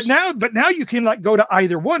nowadays. But now you can like go to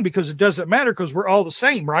either one because it doesn't matter because we're all the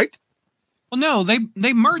same, right? Well, no,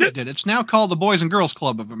 they merged it. It's now called the Boys and Girls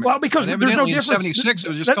Club of America. Well, because there's no difference. In 76, it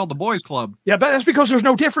was just called the Boys Club. Yeah, but that's because there's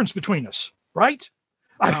no difference between us, right?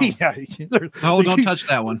 No. I mean, yeah, don't touch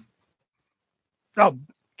that one. Oh,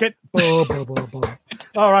 get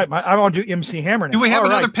all right. I want to do MC Hammer now. Do we have all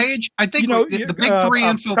another right. page? I think the big three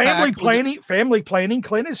info family planning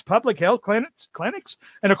clinics, public health clinics,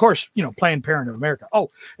 and of course, Planned Parenthood of America. Oh,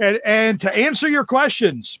 and to answer your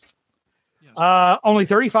questions, only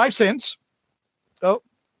 35 cents. Oh,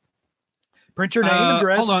 print your name and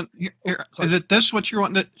address. Hold on. Here. Is it this what you're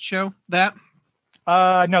wanting to show? That?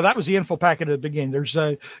 No, that was the info packet at the beginning. There's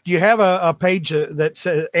do you have a page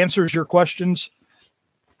that answers your questions?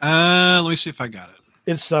 Let me see if I got it.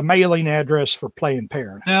 It's a mailing address for Planned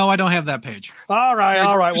Parenthood. No, I don't have that page. All right.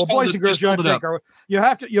 Well, boys and girls, you'll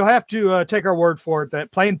have to take our word for it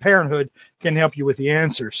that Planned Parenthood can help you with the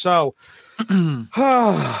answer. So,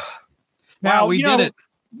 wow, we did it.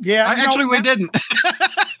 Yeah, we didn't.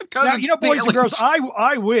 Now, boys and girls,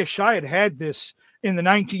 I wish I had this in the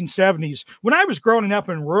 1970s when I was growing up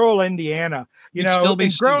in rural Indiana. Still be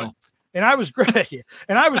single. And I was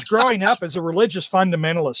growing up as a religious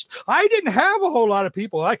fundamentalist. I didn't have a whole lot of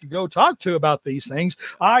people I could go talk to about these things.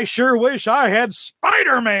 I sure wish I had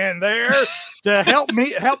Spider-Man there to help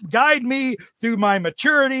guide me through my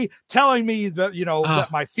maturity, telling me that,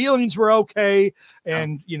 that my feelings were okay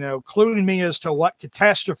and, cluing me as to what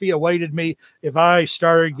catastrophe awaited me if I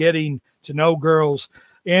started getting to know girls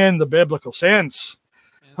in the biblical sense.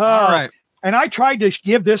 All right. And I tried to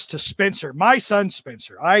give this to Spencer, my son,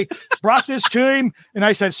 Spencer. I brought this to him and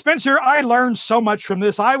I said, Spencer, I learned so much from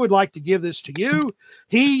this. I would like to give this to you.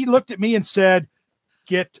 He looked at me and said,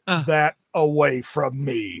 get that away from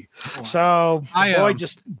me. Wow. So the boy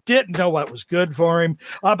just didn't know what was good for him.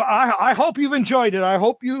 But I hope you've enjoyed it. I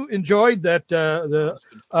hope you enjoyed that the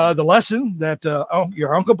lesson that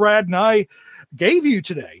your Uncle Brad and I gave you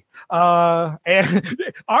today. And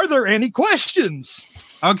are there any questions?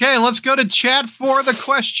 Okay, let's go to chat for the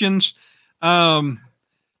questions.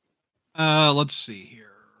 Let's see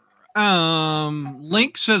here.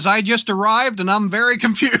 Link says, I just arrived and I'm very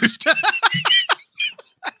confused.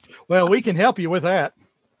 Well, we can help you with that.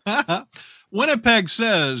 Winnipeg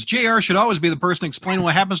says, JR should always be the person explaining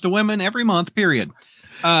what happens to women every month, period.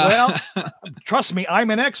 Well, trust me,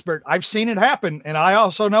 I'm an expert. I've seen it happen, and I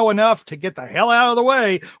also know enough to get the hell out of the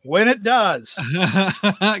way when it does.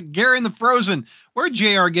 Gary in the Frozen, where'd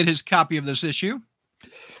JR get his copy of this issue?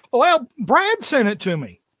 Well, Brad sent it to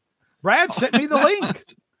me. Brad sent me the link.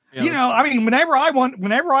 Yeah, whenever I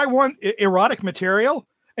want erotic material,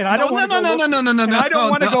 and I don't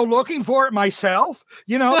want to go looking for it myself,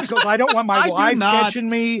 because I don't want my wife catching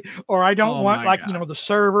me, or I don't want the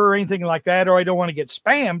server or anything like that, or I don't want to get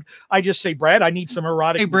spammed. I just say, Brad, I need some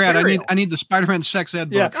erotic. Hey, Brad, material. I need the Spider-Man sex ed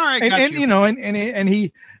book. Yeah. All right, and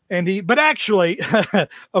he, but actually,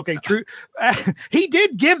 okay, true. He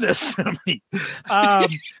did give this to me.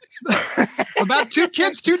 About 2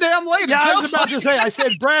 kids too damn late. Yeah, I was about to say. I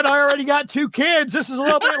said, Brad, I already got 2 kids. This is a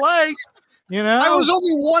little bit late. I was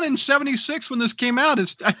only 1 in 76 when this came out.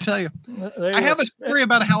 I tell you, I have a story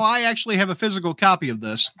about how I actually have a physical copy of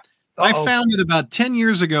this. I found it about 10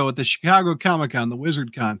 years ago at the Chicago Comic-Con, the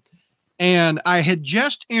Wizard Con. And I had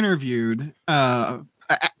just interviewed,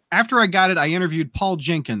 after I got it, I interviewed Paul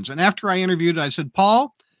Jenkins. And after I interviewed it, I said,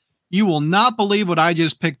 Paul, you will not believe what I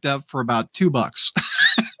just picked up for about $2.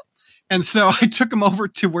 And so I took him over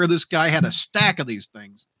to where this guy had a stack of these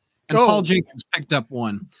things. And Paul Jenkins picked up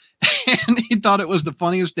one. And he thought it was the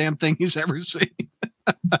funniest damn thing he's ever seen.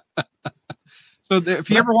 So if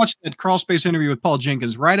you ever watched that Crawl Space interview with Paul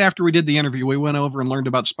Jenkins, right after we did the interview, we went over and learned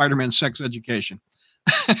about Spider-Man sex education.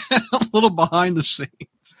 A little behind the scenes.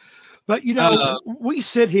 But, we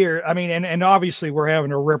sit here, and obviously we're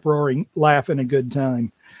having a rip-roaring laugh and a good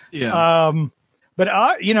time. Yeah. But,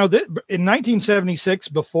 in 1976,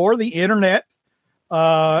 before the internet,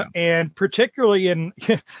 and particularly in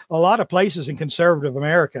a lot of places in conservative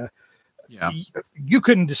America, you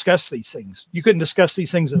couldn't discuss these things. You couldn't discuss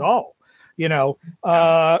these things at all. You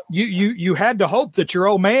had to hope that your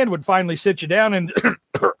old man would finally sit you down and,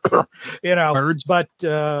 birds. But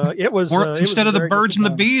it was instead of the birds and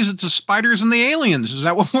the bees, it's the spiders and the aliens. Is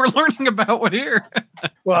that what we're learning about here?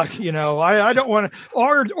 Well, I don't want to,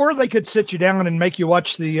 or they could sit you down and make you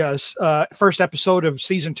watch the first episode of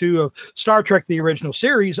season 2 of Star Trek, the original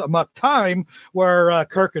series, Amok Time, where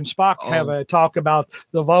Kirk and Spock have a talk about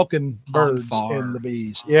the Vulcan birds and the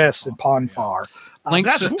bees. Yes, and Ponfar.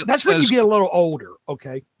 That's when you get a little older.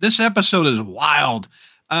 Okay. This episode is wild.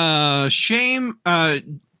 Shame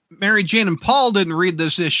Mary Jane and Paul didn't read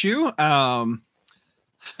this issue.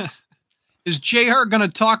 Is JR going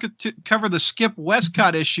to cover the Skip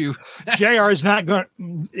Westcott issue? JR is not going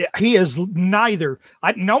to. He is neither.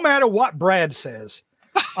 No matter what Brad says,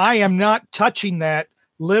 I am not touching that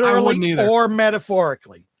literally or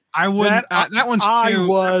metaphorically. I wouldn't. That one's too. I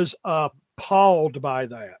was appalled by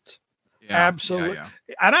that. Yeah, absolutely. Yeah.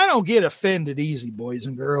 And I don't get offended easy, boys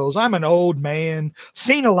and girls. I'm an old man,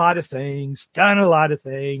 seen a lot of things, done a lot of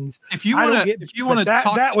things. If you want to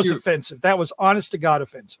talk, that was offensive. That was honest to God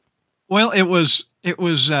offensive. Well, it was,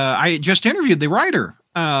 I just interviewed the writer,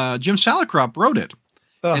 Jim Salicrop wrote it.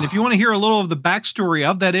 And if you want to hear a little of the backstory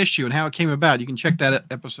of that issue and how it came about, you can check that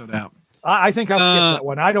episode out. I think I'll skip that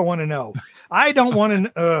one. I don't want to know. I don't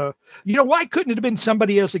want to, why couldn't it have been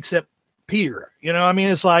somebody else except Peter? I mean,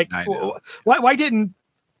 it's like, why didn't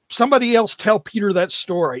somebody else tell Peter that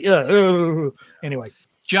story? Anyway.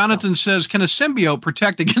 Jonathan says, can a symbiote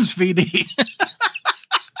protect against VD?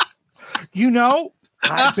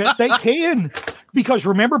 I bet they can, because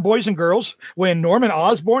remember, boys and girls, when Norman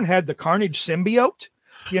Osborn had the Carnage symbiote,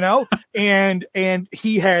 and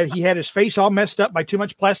he had his face all messed up by too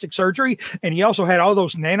much plastic surgery, and he also had all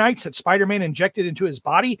those nanites that Spider-Man injected into his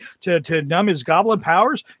body to numb his goblin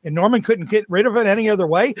powers, and Norman couldn't get rid of it any other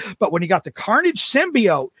way. But when he got the Carnage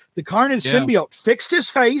symbiote, symbiote fixed his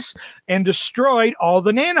face and destroyed all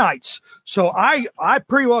the nanites. So I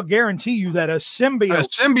pretty well guarantee you that a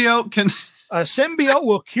symbiote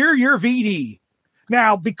will cure your VD.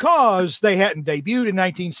 Now, because they hadn't debuted in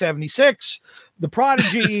 1976, the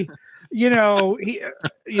Prodigy, I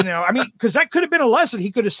mean, because that could have been a lesson. He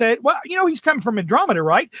could have said, well, he's coming from Andromeda,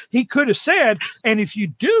 right? He could have said, and if you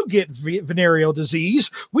do get venereal disease,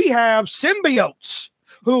 we have symbiotes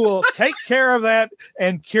who will take care of that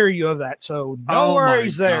and cure you of that. So no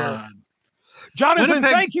worries there. Jonathan,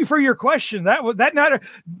 thank you for your question.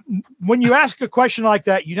 When you ask a question like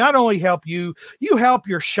that, you not only help you help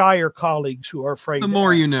your shyer colleagues who are afraid. The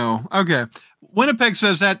more you know. Okay. Winnipeg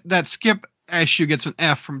says that Skip issue gets an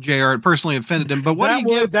F from JR. It personally offended him. But what do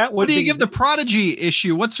you give the Prodigy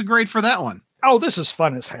issue? What's the grade for that one? Oh, this is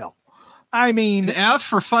fun as hell. I mean, an F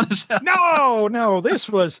for fun as hell. No, this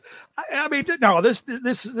was.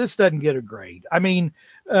 This doesn't get a grade. I mean,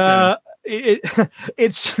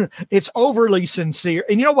 it's overly sincere.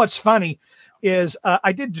 And what's funny is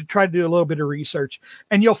I did try to do a little bit of research,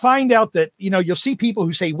 and you'll find out that you'll see people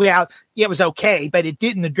who say, well, yeah, it was okay, but it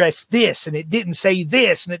didn't address this, and it didn't say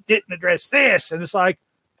this, and it didn't address this, and it's like,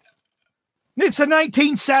 it's the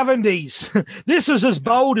 1970s. This is as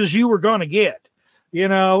bold as you were going to get,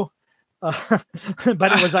 but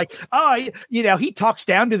it was like, he talks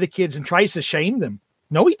down to the kids and tries to shame them.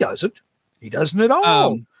 No, he doesn't. He doesn't at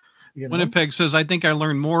all. Winnipeg says, I think I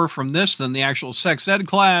learned more from this than the actual sex ed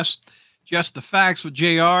class. Just the facts with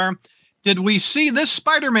JR. Did we see this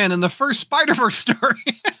Spider-Man in the first Spider-Verse story?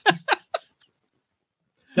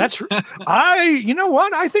 You know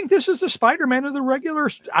what? I think this is the Spider-Man of the regular.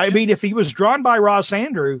 I mean, if he was drawn by Ross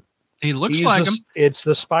Andru, he looks like him. It's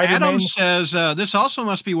the Spider-Man. Adam says, this also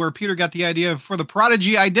must be where Peter got the idea for the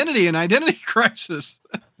Prodigy identity and Identity Crisis.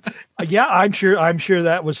 Yeah, I'm sure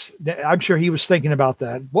he was thinking about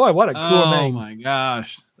that. Boy, what a cool name. Oh my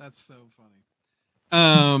gosh. That's so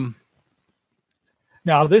funny.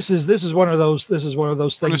 Now this is one of those things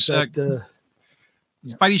that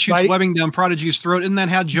Spidey shoots webbing down Prodigy's throat. Isn't that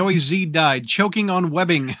how Joey Z died? Choking on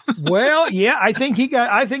webbing. Well, yeah, I think he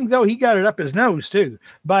got it up his nose too.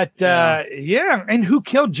 But and who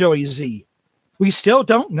killed Joey Z? We still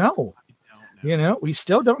don't know. We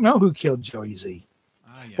still don't know who killed Joey Z.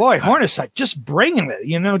 Boy, Hornacek just bringing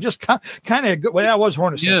it, just kind of. Well, that was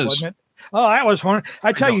Hornacek, wasn't it? Oh, that was Hornacek.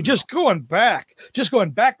 I tell you, just going back in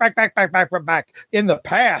the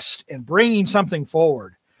past and bringing something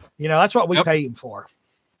forward. That's what we pay him for.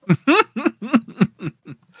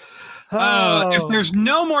 If there's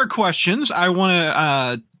no more questions, I want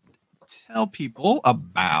to tell people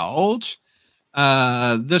about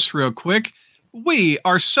this real quick. We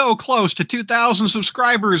are so close to 2,000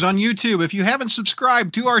 subscribers on YouTube. If you haven't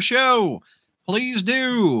subscribed to our show, please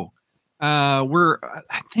do. We're,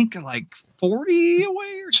 I think, like 40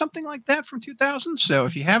 away or something like that from 2,000. So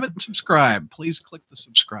if you haven't subscribed, please click the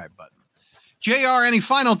subscribe button. JR, any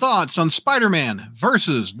final thoughts on Spider-Man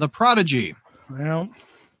versus the Prodigy? Well,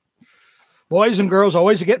 boys and girls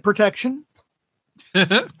always get protection.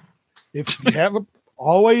 If you have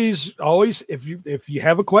always, if you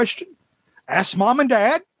have a question, ask mom and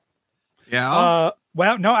dad. Yeah.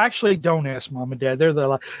 Well, no, actually, don't ask mom and dad.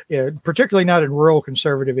 They're particularly not in rural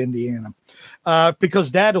conservative Indiana,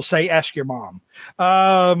 because dad will say, "Ask your mom."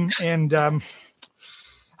 Oh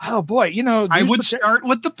boy, I would start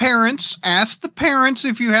with the parents. Ask the parents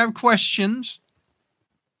if you have questions.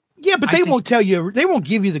 Yeah, but they won't tell you. They won't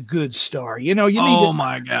give you the good story. You need. Oh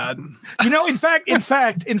my God. In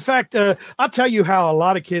fact, I'll tell you how a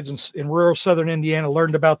lot of kids in rural southern Indiana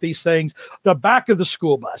learned about these things: the back of the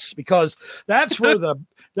school bus, because that's where the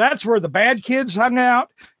bad kids hung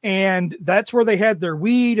out, and that's where they had their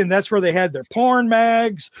weed, and that's where they had their porn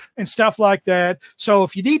mags and stuff like that. So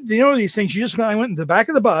if you need to know these things, you just went in the back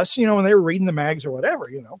of the bus, when they were reading the mags or whatever.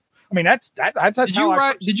 I mean, that's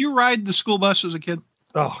Did you ride the school bus as a kid?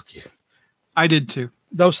 Oh, yeah. I did too.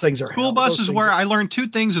 Those things are school bus is where I learned two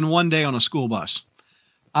things in one day on a school bus.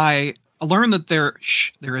 I learned that there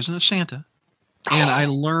isn't a Santa, and I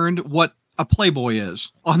learned what a Playboy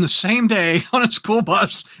is on the same day on a school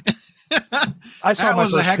bus. I saw my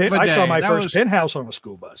first penthouse on a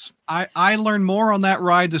school bus. I learned more on that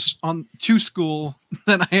ride to school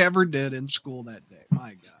than I ever did in school that day. My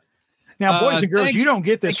God. Now, boys and girls, you don't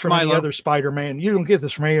get this from any other Spider-Man. You don't get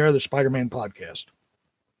this from any other Spider-Man podcast.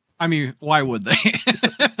 I mean, why would they?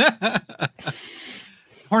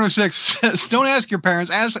 Horner 6 says, don't ask your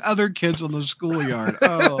parents, ask other kids on the schoolyard.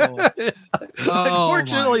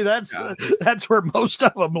 Unfortunately, that's where most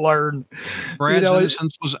of them learn. Brad's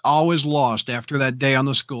innocence was always lost after that day on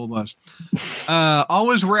the school bus.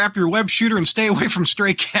 Always wrap your web shooter and stay away from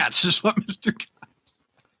stray cats is what Mr.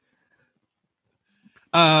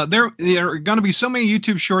 There are going to be so many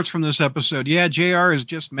YouTube shorts from this episode. Yeah, JR is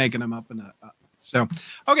just making them up and up. So,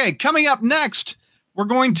 okay, coming up next, we're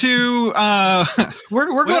going to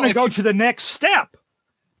we're going to go to the next step,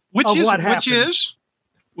 which is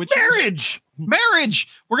marriage. Marriage.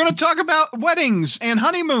 We're going to talk about weddings and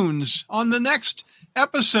honeymoons on the next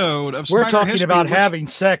episode of We're talking about having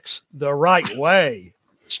sex the right way.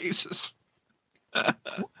 Jesus.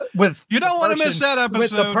 You don't want to miss that episode.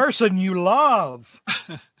 With the person you love,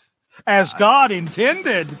 as God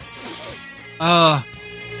intended.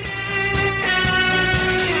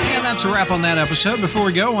 And that's a wrap on that episode. Before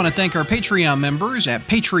we go, I want to thank our Patreon members at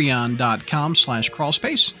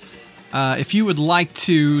patreon.com/crawlspace. If you would like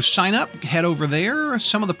to sign up, head over there.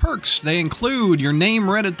 Some of the perks, they include your name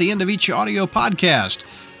read at the end of each audio podcast.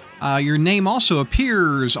 Your name also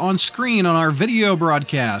appears on screen on our video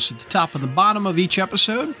broadcast at the top and the bottom of each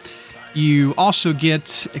episode. You also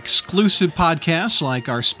get exclusive podcasts like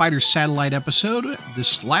our Spider Satellite episode.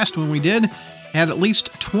 This last one we did had at least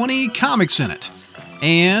 20 comics in it.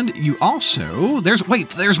 And you also,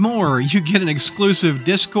 there's more. You get an exclusive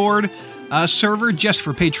Discord server just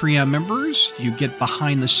for Patreon members. You get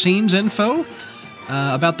behind the scenes info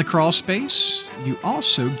about the crawl space. You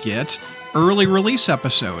also get early release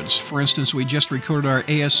episodes. For instance, we just recorded our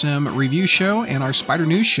ASM review show and our Spider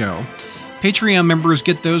News show. Patreon members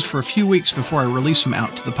get those for a few weeks before I release them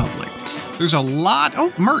out to the public. There's a lot,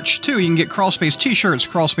 merch too. You can get Crawl Space t-shirts,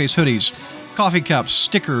 Crawl Space hoodies, coffee cups,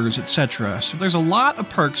 stickers, etc. So there's a lot of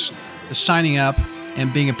perks to signing up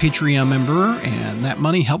and being a Patreon member, and that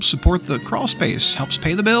money helps support the Crawl Space, helps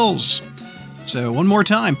pay the bills. So one more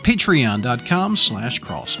time,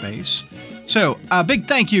 patreon.com/crawlspace. So a big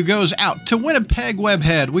thank you goes out to Winnipeg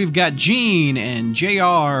Webhead. We've got Gene and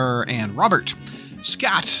JR and Robert,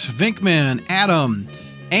 Scott, Vinkman, Adam,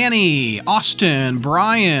 Annie, Austin,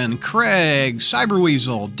 Brian, Craig,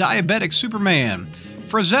 Cyberweasel, Diabetic Superman,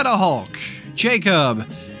 Frazetta Hulk, Jacob,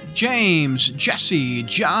 James, Jesse,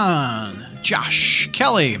 John, Josh,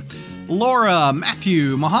 Kelly, Laura,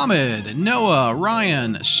 Matthew, Mohammed, Noah,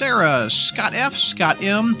 Ryan, Sarah, Scott F, Scott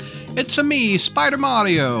M, It's a Me, Spider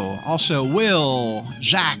Mario, also Will,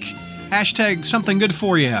 Zach, hashtag something good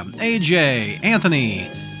for you, AJ,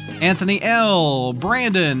 Anthony L,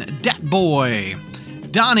 Brandon, Datboy,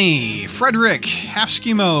 Donnie, Frederick, Half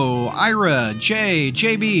Schemo, Ira, Jay,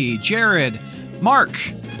 JB, Jared, Mark,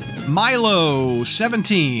 Milo,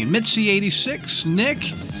 17, Mitzi, 86,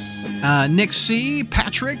 Nick, Nick C,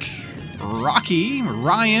 Patrick, Rocky,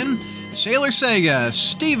 Ryan, Sailor Sega,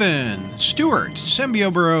 Steven, Stuart,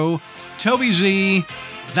 Symbiobro, Toby Z,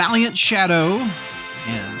 Valiant Shadow.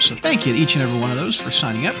 And so thank you to each and every one of those for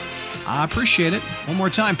signing up. I appreciate it. One more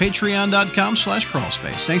time,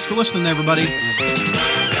 patreon.com/crawlspace. Thanks for listening, everybody.